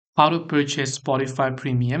How to purchase Spotify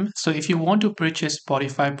Premium. So if you want to purchase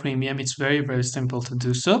Spotify Premium, it's very simple to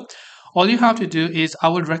do so. All you have to do is I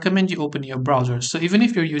would recommend you open your browser. So even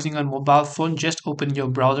if you're using a mobile phone, just open your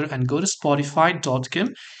browser and go to spotify.com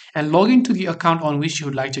and log into the account on which you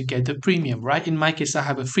would like to get the premium, right? In my case, I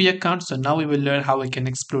have a free account. So now we will learn how we can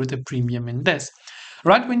explore the premium in this.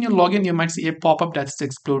 Right when you log in, you might see a pop-up that says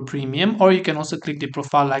Explore Premium, or you can also click the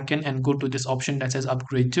profile icon and go to this option that says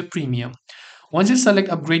Upgrade to Premium. Once you select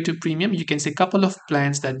upgrade to premium, you can see a couple of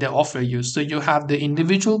plans that they offer you. So you have the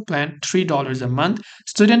individual plan, $3 a month,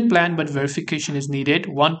 student plan, but verification is needed,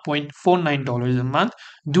 $1.49 a month,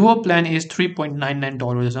 duo plan is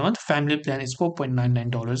 $3.99 a month, family plan is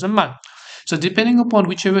 $4.99 a month. So depending upon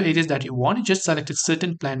whichever it is that you want, you just select a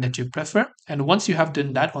certain plan that you prefer. And once you have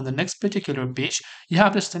done that, on the next particular page, you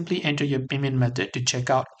have to simply enter your payment method to check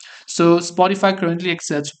out. So Spotify currently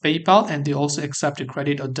accepts PayPal, and they also accept a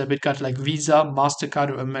credit or debit card like Visa, MasterCard,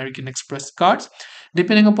 or American Express cards.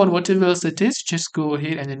 Depending upon whatever else it is, just go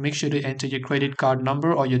ahead and then make sure to enter your credit card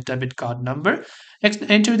number or your debit card number.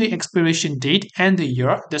 Enter the expiration date and the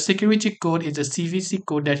year. The security code is a CVC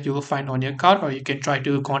code that you will find on your card, or you can try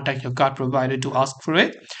to contact your card provider to ask for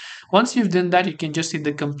it. Once you've done that, you can just hit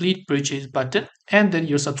the complete purchase button and then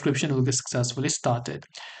your subscription will be successfully started.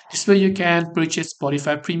 This way you can purchase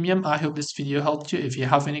Spotify Premium. I hope this video helped you. If you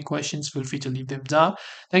have any questions, feel free to leave them down.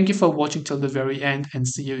 Thank you for watching till the very end and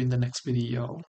see you in the next video.